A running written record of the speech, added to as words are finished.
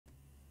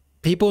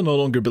People no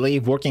longer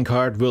believe working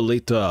hard will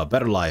lead to a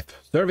better life.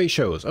 Survey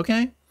shows.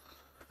 Okay.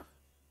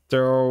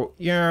 So,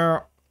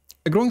 yeah.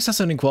 A growing sense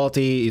of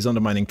inequality is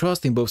undermining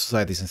trust in both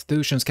society's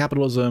institutions,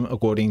 capitalism,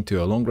 according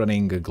to a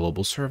long-running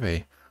global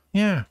survey.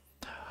 Yeah.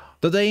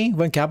 The day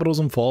when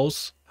capitalism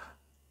falls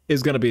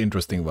is gonna be an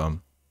interesting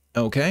one.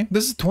 Okay.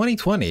 This is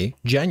 2020,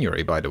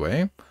 January, by the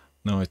way.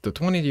 No, it's the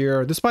 20th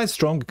year. Despite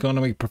strong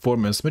economic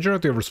performance,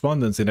 majority of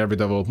respondents in every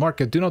developed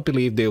market do not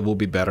believe they will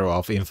be better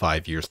off in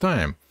 5 years'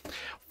 time.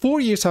 4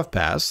 years have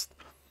passed,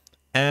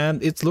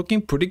 and it's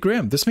looking pretty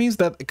grim. This means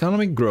that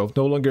economic growth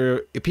no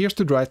longer appears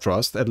to drive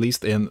trust, at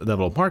least in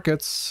developed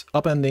markets,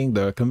 upending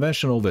the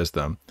conventional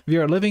wisdom. We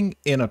are living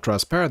in a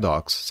trust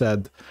paradox,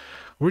 said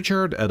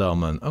Richard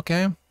Edelman.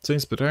 Okay,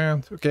 seems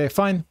better. Okay,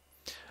 fine.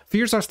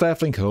 Fears are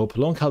stifling hope.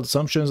 Long-held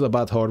assumptions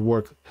about hard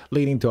work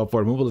leading to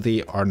upward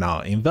mobility are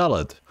now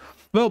invalid.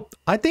 Well,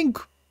 I think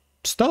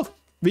stuff.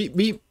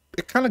 We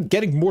are kind of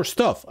getting more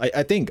stuff,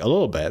 I think, a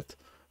little bit.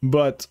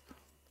 But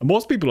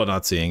most people are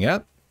not seeing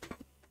it.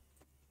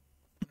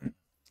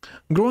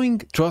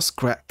 Growing trust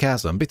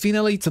chasm between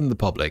elites and the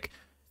public.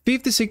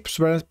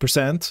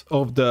 56%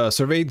 of the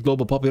surveyed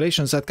global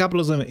population said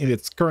capitalism in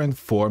its current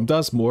form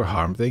does more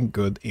harm than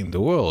good in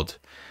the world.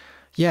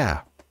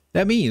 Yeah,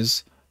 that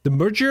means the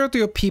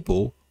majority of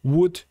people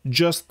would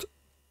just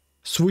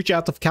switch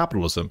out of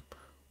capitalism,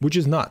 which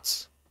is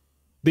nuts.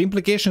 The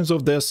implications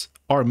of this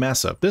are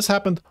massive. This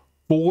happened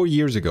 4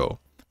 years ago.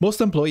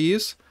 Most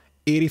employees,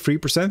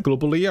 83%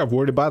 globally, are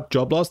worried about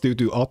job loss due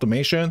to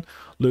automation,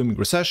 looming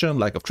recession,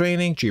 lack of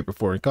training, cheaper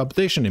foreign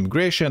competition,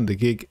 immigration, the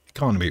gig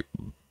economy.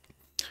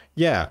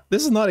 Yeah,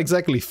 this is not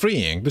exactly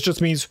freeing. This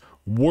just means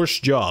worse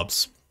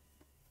jobs.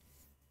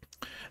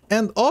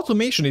 And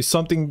automation is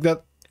something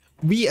that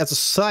we as a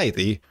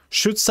society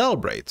should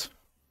celebrate.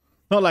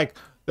 Not like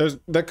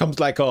there comes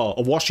like a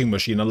washing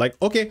machine and like,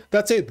 okay,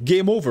 that's it,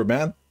 game over,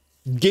 man.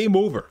 Game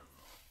over.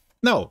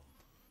 No,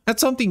 that's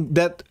something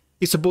that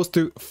is supposed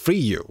to free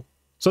you.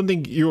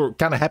 Something you're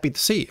kind of happy to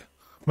see.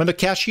 When the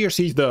cashier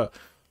sees the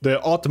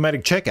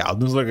automatic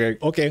checkout, it's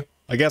like, okay,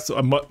 I guess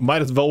I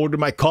might as well order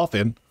my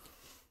coffin.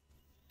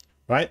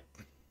 Right?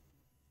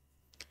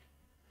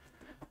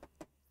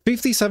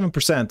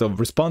 57% of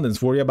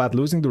respondents worry about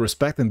losing the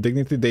respect and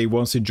dignity they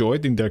once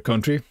enjoyed in their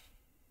country.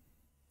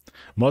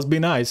 Must be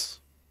nice.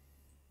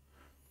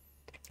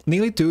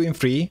 Nearly 2 in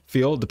 3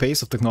 feel the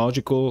pace of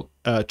technological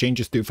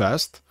changes too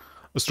fast.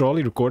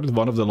 Australia recorded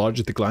one of the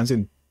largest declines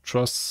in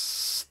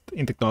trust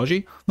in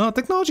technology. No,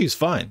 technology is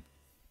fine.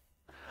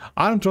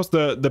 I don't trust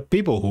the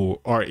people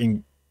who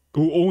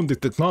own the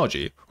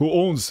technology, who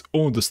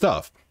own the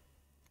stuff.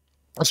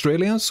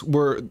 Australians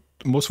were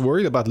most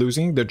worried about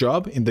losing their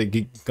job in the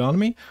gig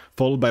economy,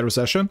 followed by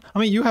recession. I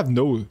mean, you have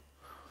no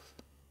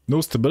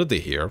stability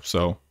here.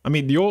 So, I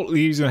mean, the only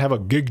reason you have a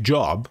gig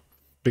job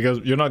because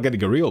you're not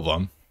getting a real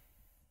one.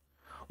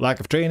 Lack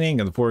of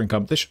training and foreign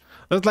competition.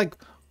 That's like,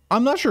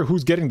 I'm not sure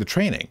who's getting the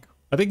training.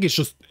 I think it's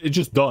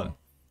just done.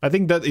 I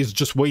think that is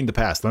just way in the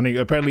past. I mean,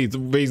 apparently it's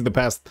way in the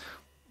past,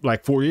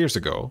 like 4 years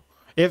ago.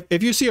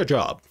 If you see a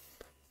job,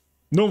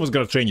 no one's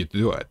gonna train you to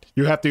do it.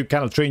 You have to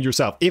kind of train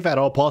yourself, if at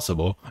all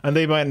possible, and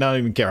they might not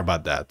even care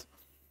about that.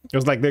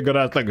 It's like they're gonna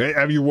ask, like, hey,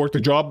 have you worked a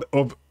job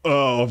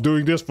of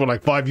doing this for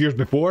like 5 years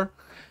before? And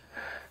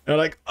they're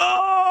like,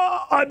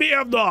 oh, I may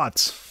have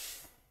not.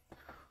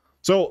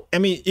 So I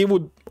mean, it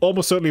would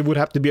almost certainly would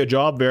have to be a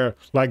job where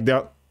like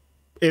no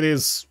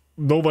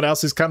one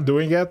else is kind of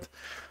doing it.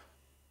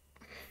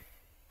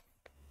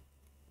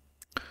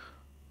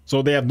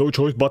 So they have no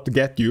choice but to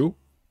get you.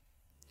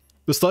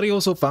 The study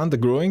also found the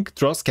growing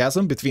trust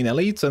chasm between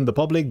elites and the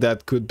public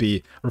that could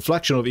be a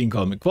reflection of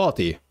income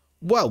inequality.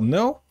 Well,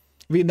 no.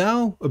 We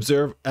now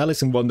observe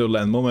Alice in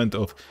Wonderland moment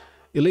of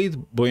elite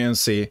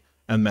buoyancy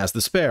and mass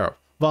despair.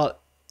 While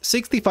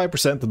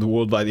 65% of the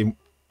worldwide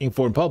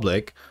informed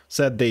public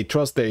said they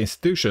trust their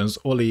institutions,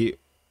 only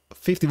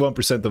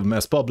 51% of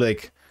mass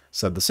public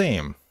said the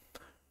same.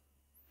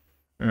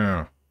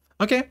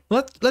 Okay,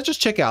 let's just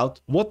check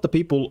out what the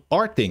people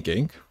are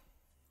thinking.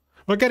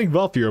 We're getting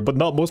wealthier, but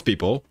not most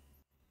people.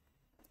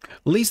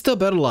 Leads to a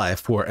better life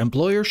for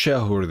employer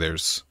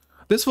shareholders.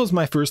 This was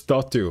my first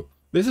thought too.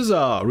 This is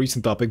a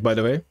recent topic, by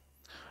the way.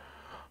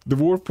 The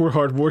war for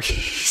hard work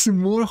is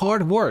more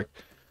hard work.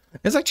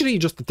 It's actually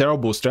just a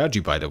terrible strategy,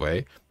 by the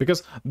way,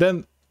 because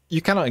then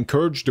you kind of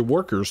encourage the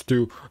workers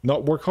to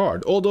not work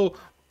hard. Although,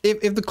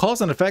 if the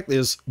cause and effect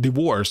is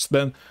divorce,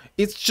 then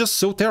it's just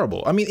so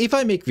terrible. I mean, if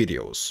I make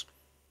videos,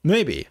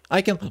 maybe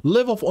I can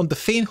live off on the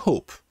faint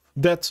hope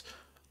that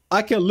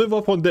I can live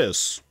up on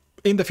this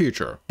in the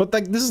future. But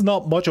like, this is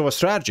not much of a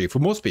strategy for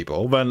most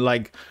people when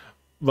like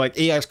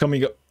AI is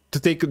coming to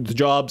take the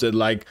jobs, and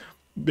like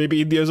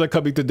maybe Indians are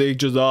coming to take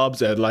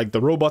jobs, and like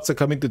the robots are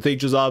coming to take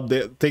jobs.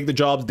 They take the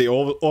jobs they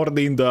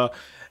already in the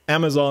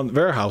Amazon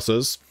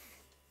warehouses.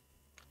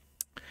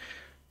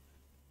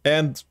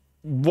 And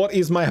what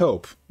is my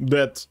hope?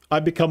 That I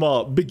become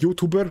a big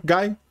YouTuber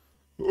guy?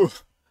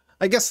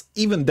 I guess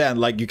even then,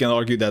 like, you can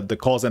argue that the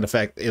cause and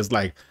effect is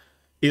like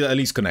is at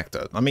least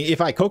connected. I mean,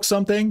 if I cook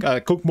something, I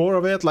cook more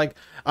of it, like,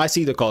 I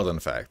see the cause and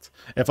effect.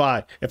 If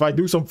I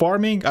do some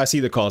farming, I see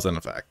the cause and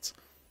effect.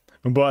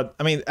 But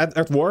I mean,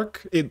 at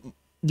work,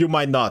 you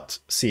might not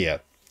see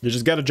it. You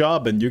just get a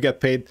job and you get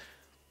paid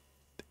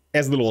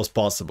as little as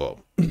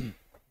possible.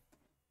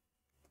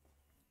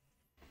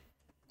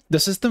 The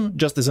system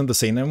just isn't the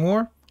same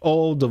anymore.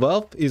 All the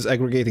wealth is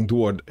aggregating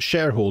toward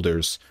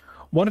shareholders.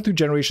 1 or 2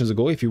 generations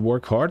ago, if you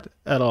work hard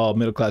at a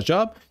middle-class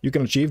job, you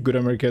can achieve good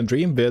American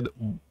dream with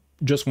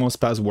just one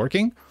spouse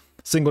working.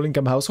 Single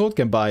income household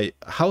can buy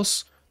a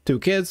house, 2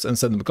 kids, and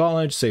send them to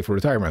college, save for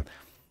retirement.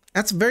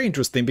 That's very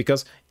interesting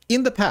because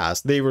in the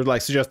past, they were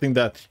like suggesting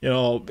that, you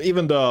know,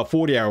 even the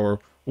 40-hour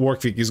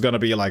work week is going to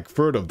be like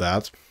third of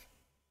that.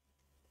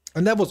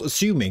 And that was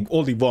assuming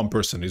only one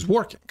person is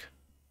working.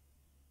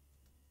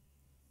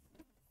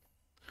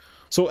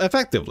 So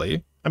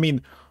effectively, I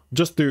mean,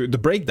 just the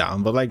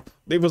breakdown, but like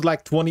it was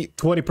like 20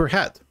 per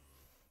head.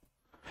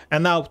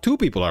 And now 2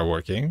 people are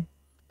working,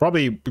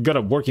 probably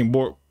gonna working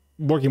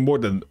more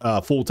than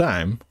full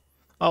time.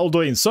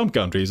 Although in some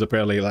countries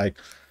apparently like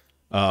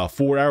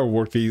 4-hour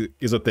work week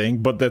is a thing,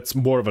 but that's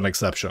more of an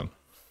exception.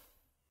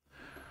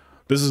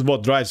 This is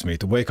what drives me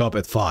to wake up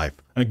at 5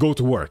 and go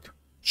to work.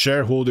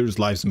 Shareholders'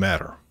 lives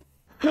matter.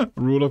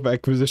 Rule of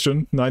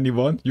acquisition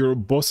 91. Your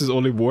boss is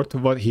only worth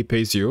what he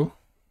pays you.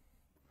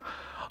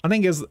 I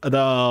think as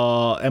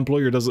the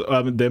employer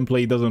doesn't, the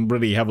employee doesn't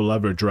really have a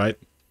leverage, right?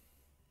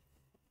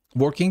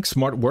 Working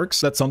smart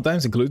works. That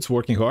sometimes includes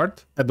working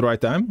hard at the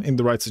right time, in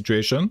the right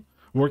situation.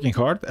 Working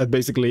hard at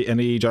basically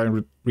any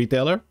giant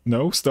retailer.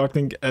 No.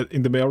 Starting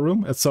in the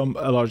mailroom at some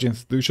large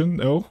institution.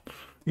 No.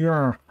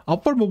 Yeah.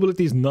 Upward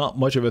mobility is not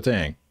much of a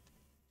thing.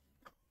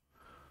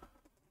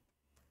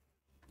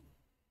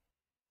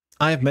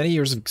 I have many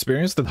years of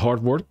experience that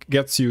hard work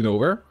gets you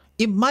nowhere.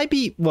 It might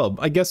be, well,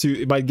 I guess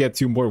it might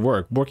get you more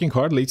work. Working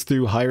hard leads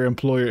to higher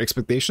employer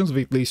expectations,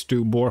 which leads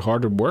to more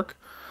harder work.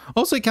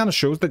 Also, it kind of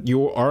shows that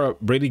you are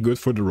really good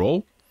for the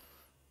role,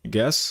 I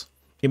guess.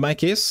 In my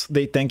case,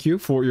 they thank you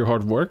for your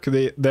hard work.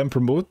 They then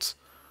promote.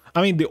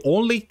 I mean, the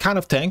only kind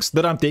of thanks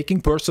that I'm taking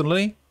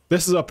personally,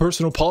 this is a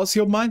personal policy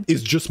of mine,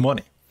 is just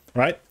money,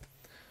 right?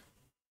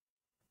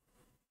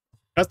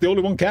 That's the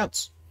only one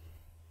counts.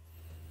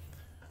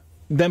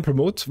 Then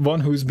promote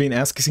one who's been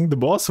asking the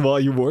boss while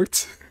you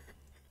worked.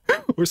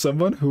 Or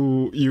someone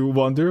who you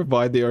wonder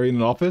why they are in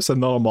an office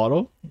and not a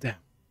model. Damn.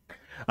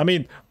 I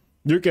mean,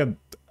 you can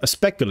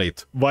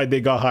speculate why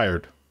they got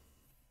hired.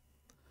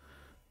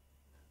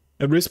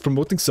 And risk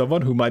promoting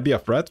someone who might be a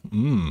threat.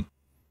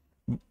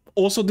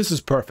 Also, this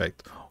is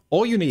perfect.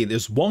 All you need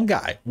is one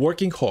guy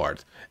working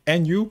hard,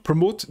 and you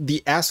promote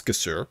the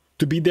asker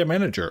to be their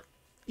manager.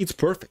 It's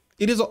perfect.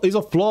 It's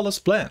a flawless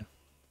plan.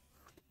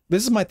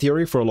 This is my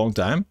theory for a long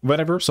time.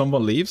 Whenever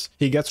someone leaves,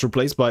 he gets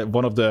replaced by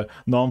one of the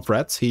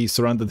non-threats he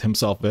surrounded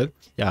himself with.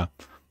 Yeah,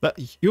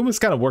 humans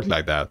kind of work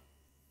like that.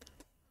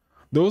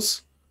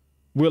 Those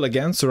will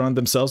again surround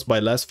themselves by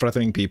less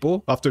threatening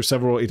people. After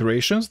several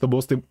iterations, the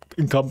most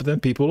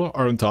incompetent people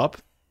are on top.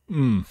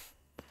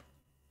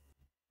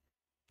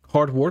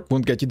 Hard work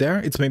won't get you there.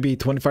 It's maybe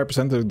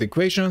 25% of the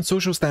equation.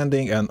 Social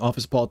standing and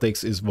office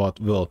politics is what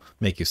will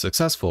make you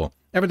successful.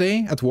 Every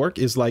day at work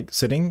is like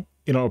sitting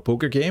in our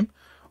poker game.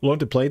 Learn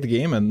to play the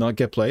game and not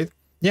get played.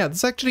 Yeah,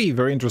 that's actually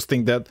very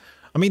interesting that,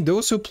 I mean,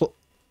 those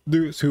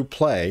who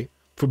play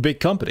for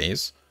big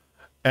companies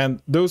and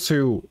those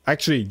who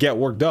actually get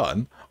work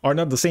done are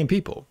not the same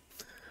people.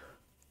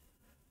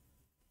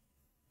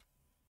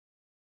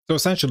 So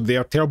essentially, they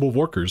are terrible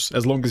workers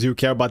as long as you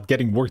care about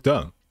getting work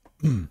done.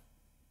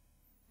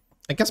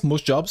 I guess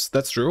most jobs,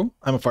 that's true.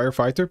 I'm a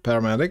firefighter,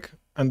 paramedic,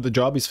 and the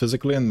job is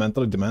physically and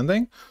mentally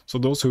demanding. So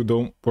those who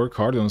don't work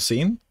hard on a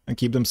scene and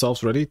keep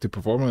themselves ready to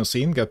perform on a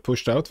scene get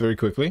pushed out very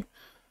quickly.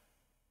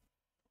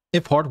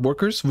 If hard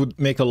workers would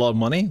make a lot of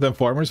money, then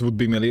farmers would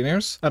be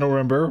millionaires. I don't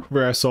remember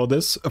where I saw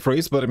this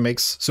phrase, but it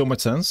makes so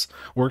much sense.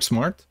 Work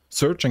smart,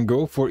 search and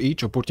go for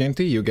each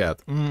opportunity you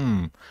get.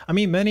 I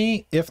mean,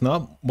 many, if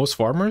not most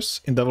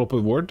farmers in the developed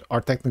world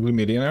are technically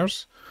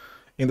millionaires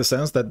in the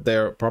sense that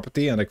their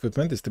property and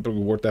equipment is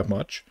typically worth that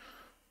much.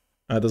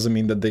 Doesn't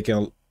mean that they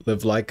can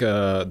live like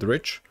the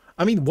rich.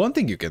 I mean, one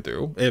thing you can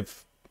do,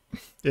 if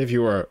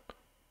you are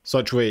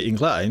such way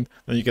inclined,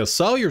 then you can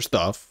sell your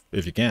stuff,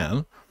 if you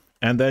can,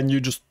 and then you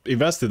just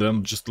invest in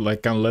them, just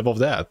like kind of live off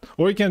that.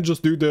 Or you can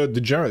just do the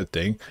degenerate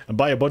thing and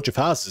buy a bunch of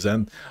houses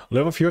and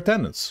live off your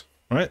tenants,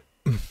 right?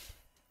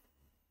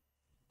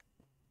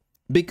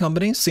 Big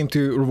companies seem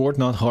to reward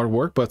not hard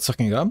work, but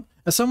sucking up.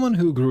 As someone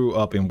who grew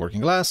up in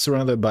working class,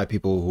 surrounded by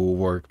people who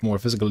work more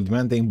physically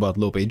demanding but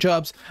low-paid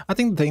jobs, I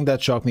think the thing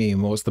that shocked me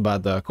most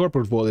about the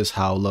corporate world is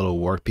how little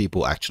work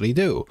people actually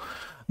do.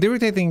 The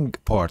irritating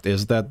part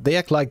is that they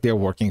act like they're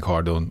working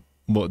hard on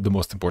the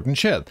most important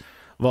shit.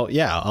 Well,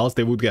 yeah, else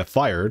they would get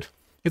fired.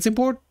 It's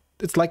important.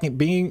 It's like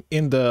being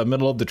in the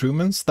middle of the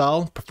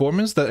Truman-style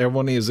performance that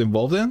everyone is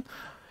involved in.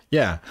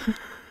 Yeah,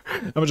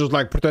 I'm just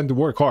like pretend to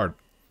work hard.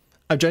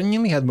 I've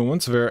genuinely had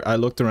moments where I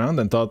looked around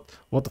and thought,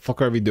 what the fuck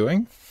are we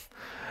doing?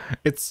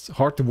 It's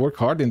hard to work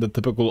hard in the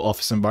typical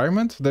office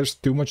environment. There's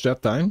too much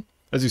dead time.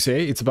 As you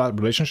say, it's about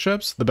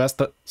relationships. The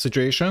best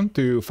situation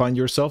to find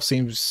yourself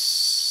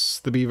seems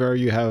to be where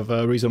you have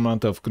a reasonable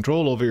amount of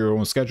control over your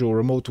own schedule,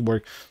 remote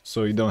work,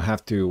 so you don't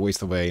have to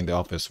waste away in the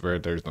office where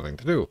there's nothing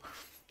to do.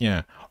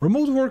 Yeah,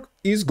 remote work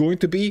is going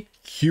to be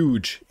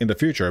huge in the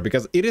future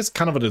because it is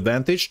kind of an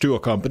advantage to a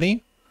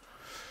company.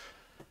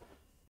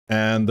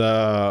 And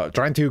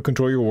trying to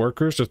control your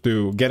workers, just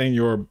to get in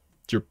your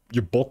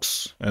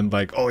books and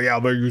like, oh yeah,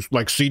 where you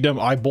like see them,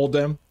 eyeball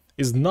them,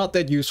 is not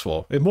that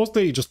useful. It's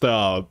mostly just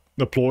a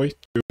ploy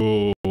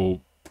to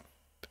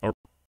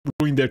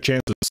ruin their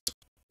chances of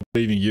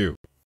leaving you.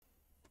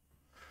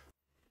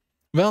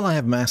 Well, I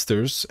have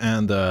masters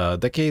and a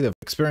decade of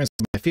experience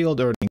in my field,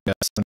 earning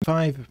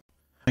 75.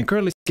 I'm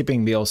currently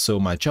skipping meals so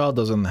my child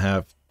doesn't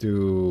have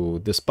to,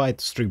 despite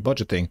strict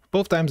budgeting.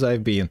 Both times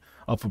I've been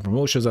up for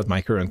promotions at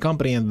my current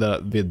company and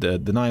with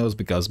denials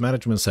because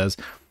management says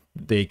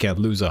they can't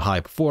lose a high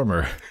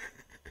performer.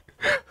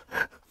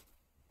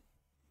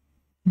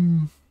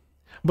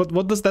 But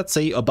what does that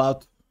say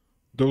about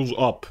those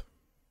up?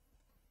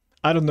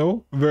 I don't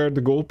know where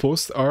the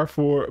goalposts are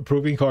for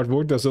proving hard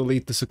work doesn't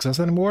lead to success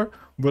anymore,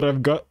 but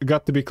I've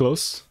got to be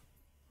close.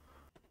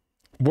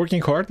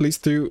 Working hard leads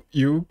to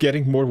you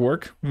getting more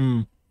work.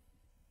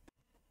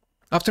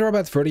 After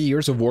about 30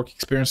 years of work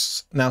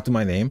experience now to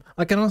my name,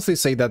 I can honestly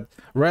say that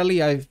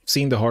rarely I've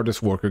seen the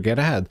hardest worker get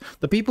ahead.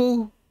 The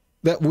people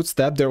that would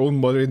stab their own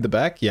mother in the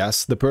back,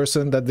 yes. The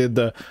person that did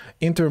the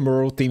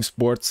intramural team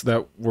sports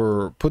that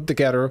were put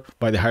together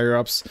by the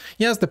higher-ups,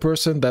 yes. The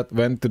person that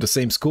went to the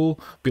same school,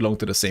 belonged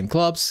to the same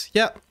clubs,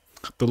 yeah.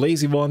 The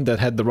lazy one that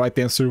had the right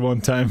answer one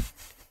time.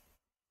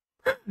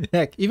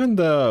 Heck, even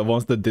the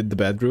ones that did the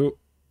bad route.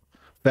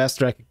 Fast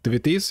track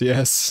activities,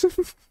 yes.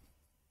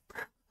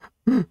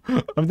 I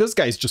mean, this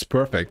guy is just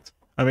perfect.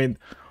 I mean,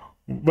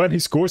 when he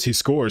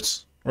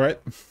scores, right?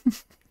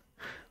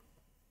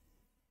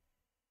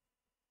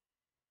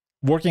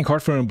 Working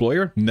hard for an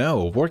employer?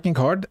 No. Working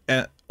hard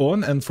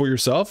on and for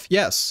yourself?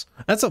 Yes.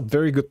 That's a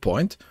very good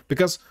point,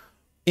 because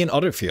in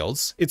other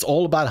fields, it's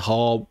all about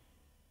how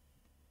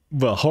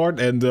well, hard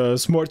and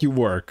smart you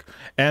work.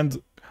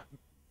 And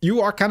you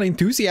are kind of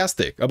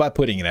enthusiastic about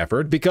putting in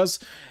effort because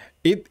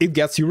it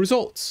gets you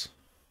results.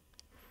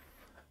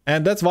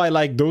 And that's why,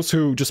 like, those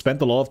who just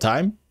spend a lot of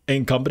time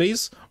in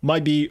companies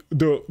might be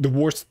the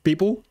worst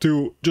people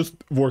to just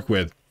work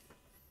with.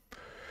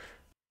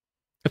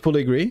 I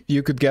fully agree.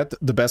 You could get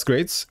the best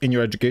grades in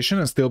your education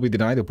and still be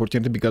denied the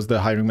opportunity because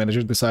the hiring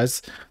manager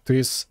decides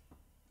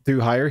to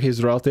hire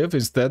his relative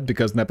instead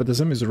because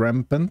nepotism is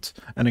rampant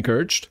and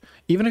encouraged.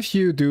 Even if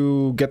you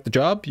do get the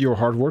job, your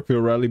hard work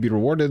will rarely be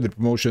rewarded with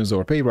promotions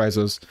or pay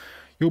rises.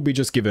 You'll be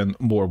just given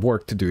more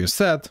work to do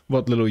instead.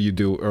 What little you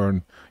do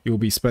earn, you'll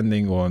be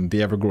spending on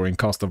the ever-growing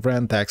cost of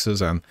rent,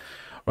 taxes, and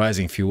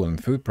rising fuel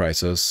and food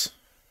prices.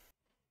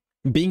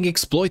 Being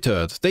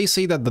exploited. They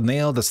say that the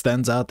nail that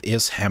stands out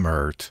is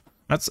hammered.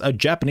 That's a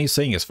Japanese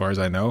saying as far as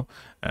I know,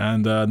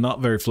 and not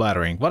very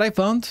flattering. What I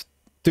found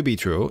to be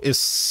true is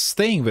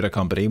staying with a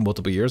company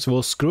multiple years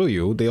will screw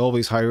you. They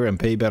always hire and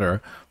pay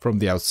better from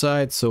the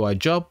outside, so I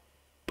job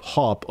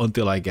hop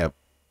until I get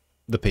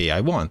the pay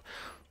I want.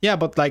 Yeah,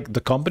 but like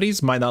the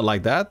companies might not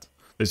like that.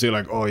 They say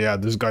like, oh yeah,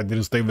 this guy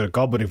didn't stay with a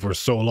company for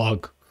so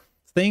long.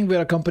 Staying with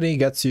a company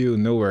gets you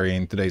nowhere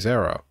in today's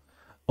era.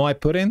 Well, I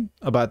put in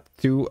about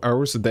 2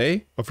 hours a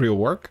day of real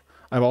work.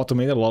 I've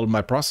automated a lot of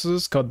my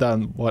processes, cut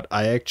down what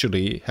I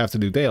actually have to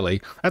do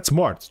daily. That's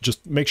smart.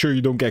 Just make sure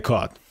you don't get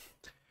caught.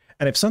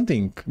 And if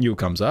something new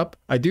comes up,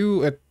 I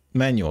do it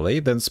manually,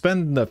 then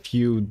spend a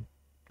few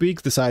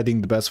weeks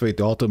deciding the best way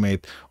to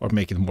automate or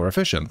make it more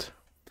efficient.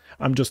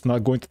 I'm just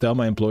not going to tell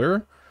my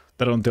employer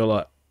that until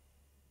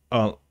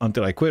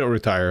I quit or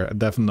retire,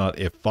 definitely not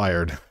if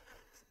fired.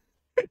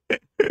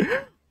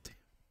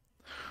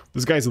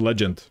 This guy's a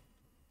legend.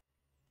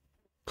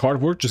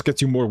 Hard work just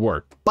gets you more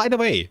work. By the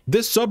way,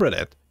 this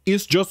subreddit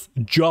is just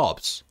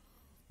jobs.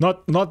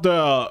 Not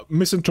the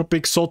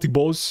misanthropic salty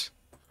boys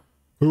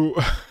who...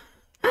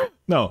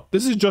 No,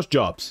 this is just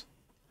jobs.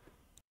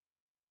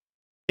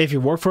 If you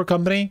work for a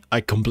company,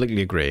 I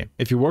completely agree.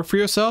 If you work for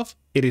yourself,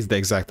 it is the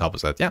exact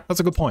opposite. Yeah,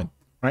 that's a good point.